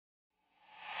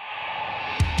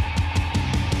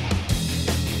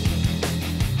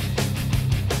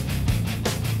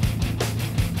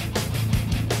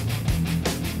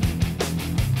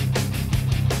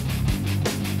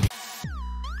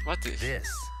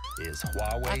is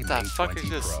Huawei What the Mate fuck 20 is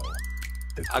this? Pro.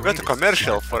 The I got a greatest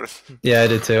commercial smartphone. for Yeah, I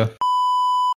did too.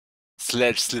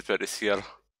 Sledge Slipper is here.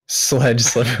 Sledge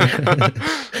slipper.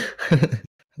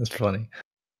 That's funny.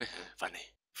 Funny.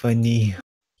 Funny.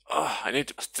 Oh, I need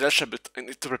to stretch a bit. I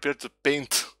need to prepare to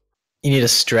paint. You need to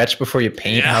stretch before you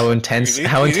paint. Yeah. How intense? You need-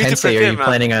 how you need to intensely are prepare, you man.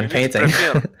 planning on You need to painting?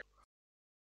 prepare.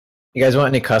 You guys want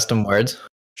any custom words?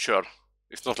 Sure.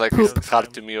 It's not like it's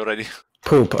hard to me already.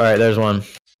 Poop. All right, there's one.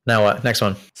 Now what? Next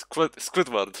one.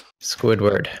 Squidward.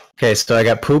 Squidward. Okay, so I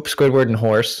got poop, Squidward, and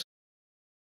horse.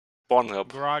 Pornhub.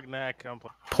 Grognak.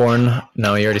 Porn.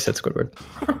 No, you already said Squidward.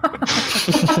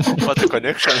 What a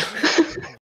connection.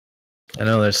 I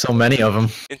know there's so many of them.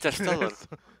 Interstellar.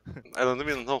 I don't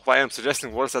even know why I'm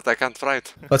suggesting words that I can't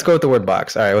write. Let's go with the word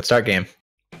box. All right, let's start game.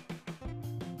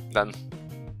 Done.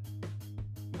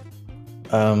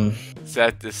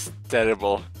 That is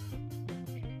terrible.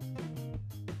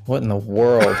 What in the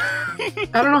world? I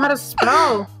don't know how to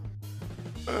spell.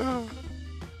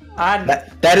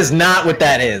 That is not what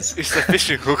that is. It's a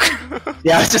fishing hook.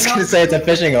 Yeah, I was just gonna say it's a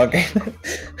fishing hook.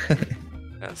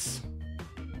 Yes.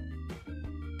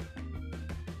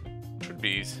 Should be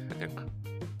easy, I think.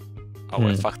 Oh,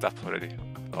 I fucked up already.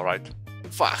 Alright.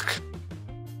 Fuck!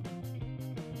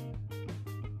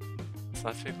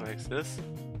 Something like this?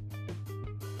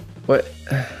 What?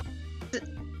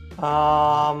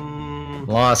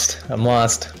 Lost. I'm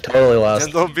lost. Totally lost.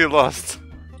 Then don't be lost.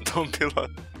 Don't be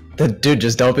lost. Dude,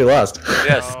 just don't be lost.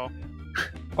 Yes.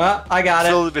 Well, I got it.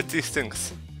 Filled with these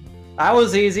things. That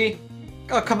was easy.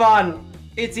 Oh, come on.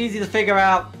 It's easy to figure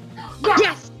out.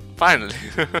 Yes! Finally.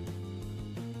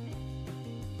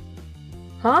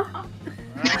 Huh?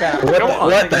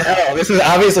 What the hell? This is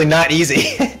obviously not easy.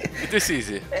 It is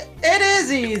easy. It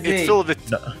is easy. It's filled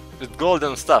with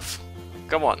golden stuff.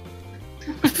 Come on.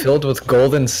 Filled with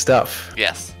golden stuff.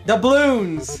 Yes.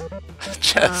 Doubloons.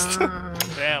 Chest.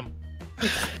 Damn.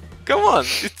 Come on.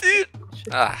 It.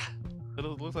 Ah. It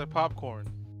looks like popcorn.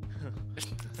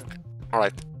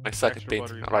 Alright. I suck at Extra painting.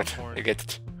 buttery Alright. popcorn. I get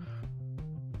it.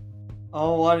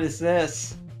 Oh, what is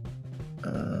this?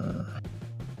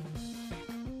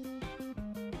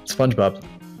 SpongeBob.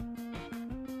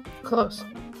 Close.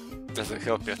 Doesn't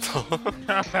help me at all.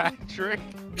 Trick.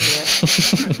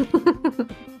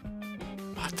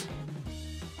 What?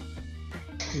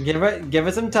 Give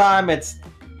it some time. It's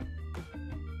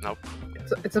Nope.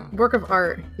 It's a work of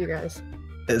art, you guys.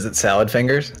 Is it salad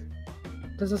fingers?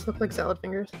 Does this look like salad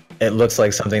fingers? It looks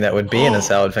like something that would be in a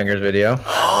salad fingers video.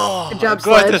 Oh, Good job,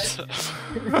 I got Sledge.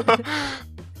 it.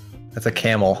 That's a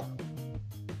camel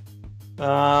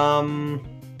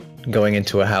going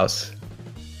into a house.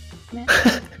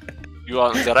 You are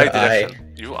on the right Aye.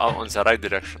 direction. You are on the right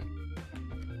direction.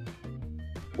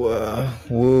 Whoa,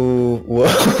 woo, whoa,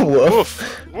 whoa.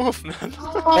 Woof! Woof, man.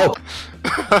 Oh,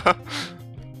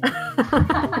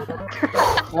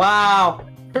 wow.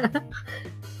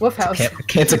 Wolf house.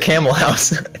 it's a camel house.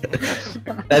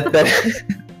 that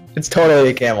it's totally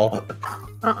a camel.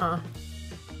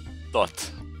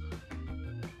 Dot.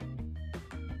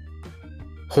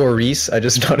 Horse. I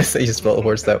just noticed that you spelled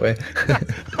horse that way.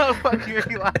 Oh, fuck you!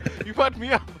 You fucked me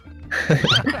up.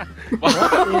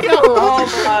 Oh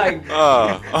my.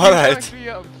 Oh, You alright. fucked me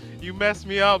up. You messed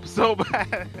me up so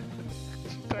bad.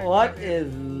 What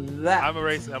is that? I'm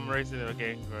erasing it.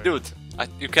 Okay. Right. Dude,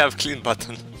 you can have clean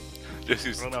button. Just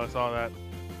use Oh it. no, I saw that.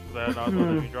 Now it's not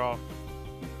letting me draw.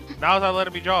 Now it's not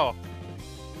letting me draw.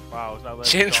 Wow, it's not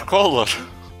letting me Change draw. color.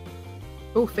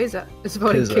 Oh, Feza is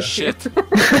voting Feza. kick Shit. you.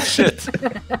 Shit.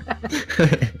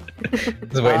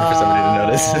 Just waiting for somebody to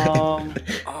notice.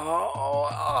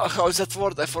 Oh, how is that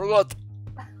word? I forgot.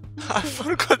 I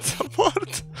forgot the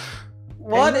word.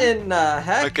 What in the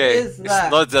heck Okay, is it's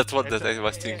that? not that word that I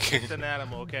was thinking. It's an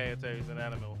animal, okay? It's an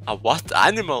animal. A what?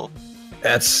 Animal?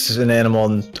 That's an animal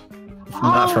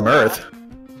not from Earth.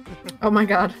 Oh my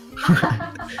god.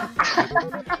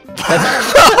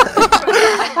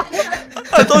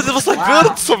 I thought it was like Wow.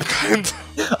 bird some kind.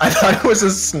 I thought it was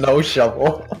a snow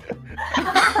shovel.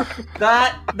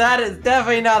 That is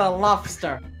definitely not a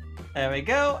lobster. There we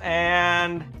go,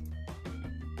 and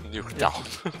Nuke down.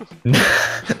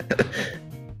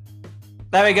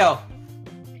 there we go.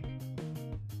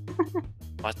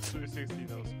 What? 260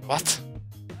 knows. What?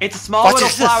 It's a small What little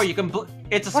is this? flower. You can.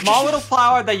 It's a What small is little this?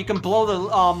 flower that you can blow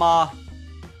the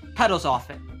petals off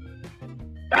it.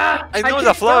 I know can't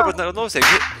the flower, spell. but I don't know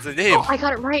the name. Oh, I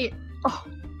got it right. Oh,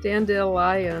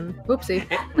 dandelion. Whoopsie.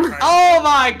 Oh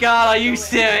my god, are you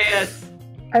serious?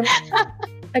 I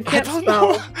I can't don't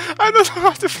spell. know. I don't know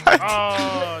how to write.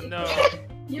 Oh no.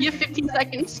 You have 15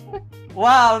 seconds.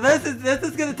 Wow, this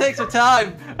is gonna take some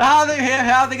time. How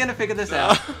are they gonna figure this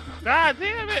out? God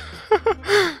damn it!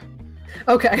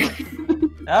 Okay.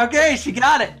 Okay, she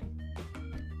got it.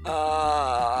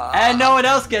 And no one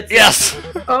else gets it. Yes!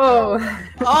 Oh.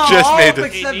 Oh, Just all made it.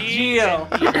 except He Geo.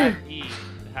 had E.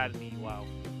 Had an E. Wow.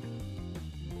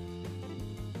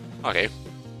 Okay.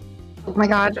 Oh my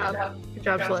god. Good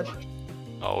job, Sledge.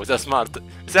 Oh, that's smart.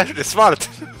 It's actually smart.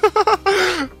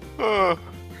 Oh.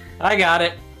 I got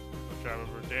it. I'm trying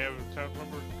to remember. Damn, I'm trying to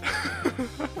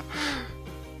remember.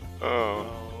 Oh.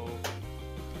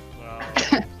 No. No. Not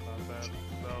that.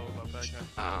 No, not that guy.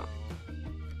 Ah.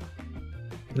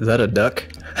 Is that a duck?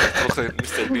 Looks like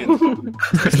Mr. Bean.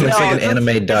 It looks like an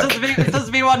anime duck. It's supposed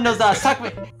to be one of those suck me.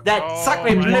 That Oh, suck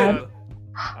me my blue. God.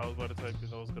 I was about to type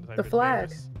this. I was going to type The it flag.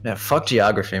 famous. Yeah, fuck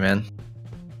geography, man.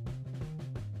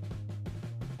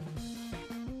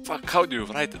 Fuck, how do you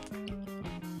write it?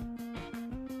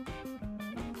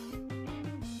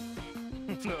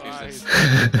 Nice.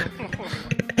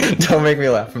 Don't make me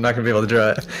laugh. I'm not gonna be able to draw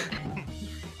it.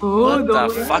 What the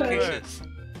don't- fuck is this?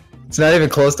 It's not even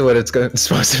close to what it's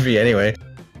supposed to be anyway.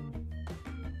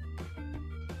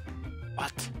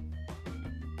 What?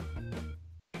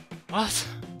 What?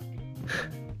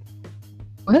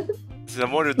 What? The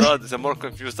more you do, the more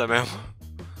confused I am.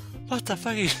 What the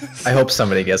fuck is this? I hope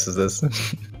somebody guesses this.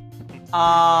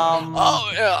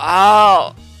 Oh, yeah,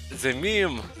 oh! The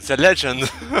meme, the legend.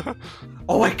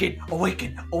 Awaken,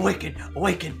 awaken, awaken,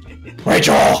 awaken.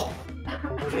 Rachel!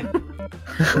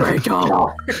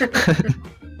 Rachel.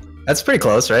 That's pretty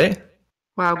close, right?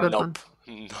 Wow, good one.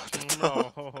 Nope. Not at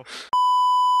all.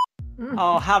 No.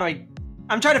 Oh, how do I?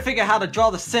 I'm trying to figure out how to draw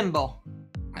the symbol.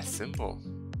 A symbol.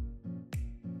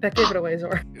 That gave it away,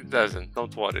 Zor. It doesn't.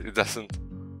 Don't worry, it doesn't.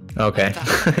 Okay. What the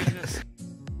fuck is this?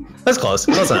 That's close.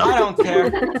 Close I enough. don't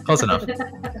care. Close enough.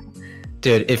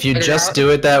 Dude, if you just do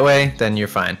it that way, then you're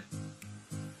fine.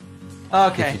 If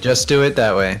Okay. you just do it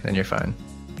that way, then you're fine.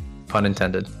 Pun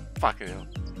intended. Fucking hell.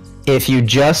 If you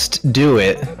just do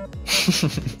it.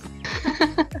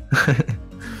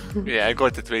 Yeah, I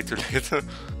got it way too late.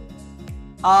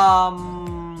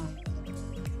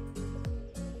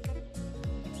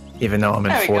 Even though I'm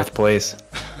There in we go. fourth place.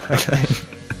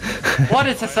 What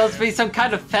is this supposed to be? Some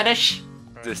kind of fetish?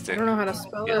 This I thing. don't know how to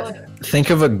spell it. Think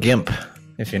of a gimp,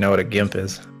 if you know what a gimp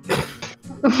is.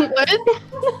 What? Look at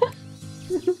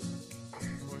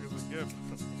the gift.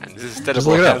 And this is Just teleport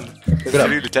look it up. hand. Look It's it up.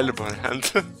 really teleport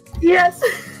hand. Yes.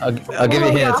 I'll give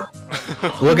you hints.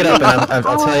 Look it up, and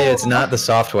I'll tell you it's not the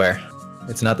software.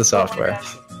 It's not the software.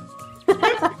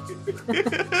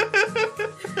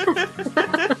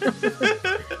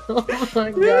 Oh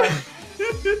my god.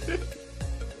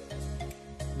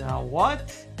 Now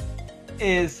what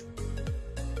is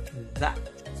that?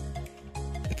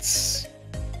 It's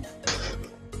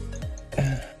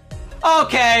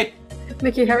Okay.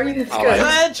 Mickey, how are you this Oh, good?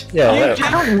 Sledge. Yeah, you yeah.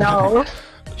 just- I don't know.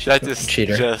 That is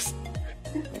Cheater. just.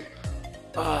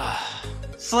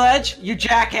 Sledge, you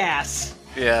jackass.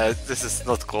 Yeah, this is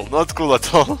not cool. Not cool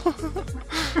at all.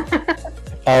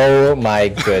 oh my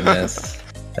goodness.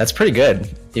 That's pretty good,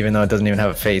 even though it doesn't even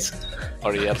have a face.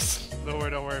 Or ears. Don't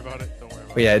worry about it. Don't worry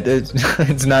about But yeah,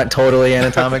 it's not totally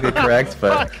anatomically correct,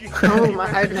 but Oh my,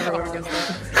 I'd never would have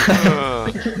guessed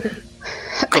that.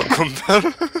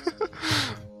 Cucumber.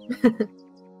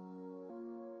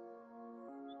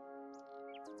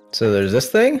 so there's this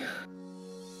thing.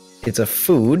 It's a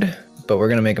food, but we're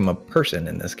gonna make him a person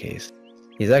in this case.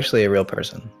 He's actually a real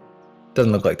person.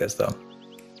 Doesn't look like this though.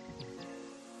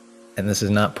 And this is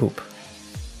not poop.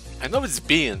 I know it's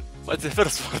bean. What's the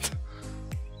first one?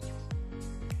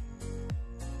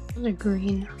 The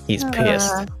green. He's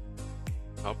pissed.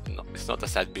 Nope, no, it's not a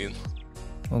sad bean.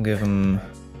 We'll give him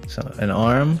an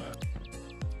arm, it.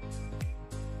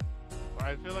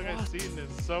 I feel like I've seen this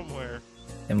somewhere.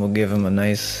 and we'll give him a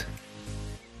nice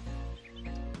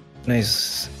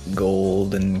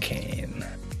golden cane.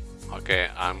 Okay,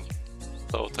 I'm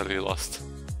totally lost.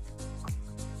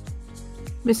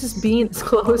 Mrs. Bean is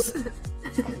close.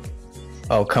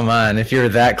 Oh, come on. If you're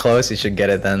that close, you should get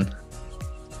it then.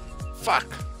 Fuck.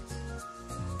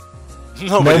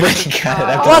 Nobody. Nobody got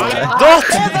it. after What? that.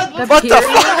 Don't! What the period?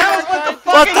 fuck?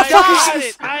 What the fuck is I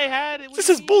this? had it. This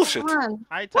is bullshit. Come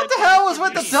on. What the hell was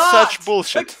with the Such dots?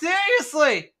 bullshit. Like,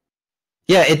 seriously.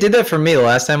 Yeah, it did that for me the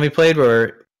last time we played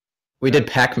where we did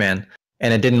Pac-Man,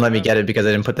 and it didn't let me get it because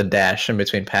I didn't put the dash in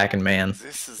between Pac and Man.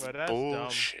 This is But that's dumb.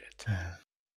 bullshit.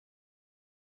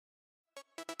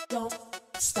 Don't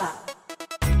stop.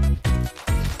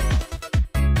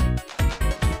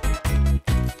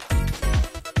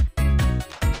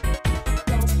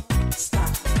 Don't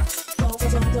stop. Don't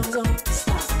stop. Don't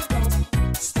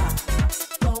stop.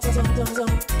 Don't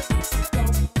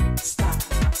stop.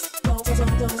 Don't stop.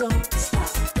 don't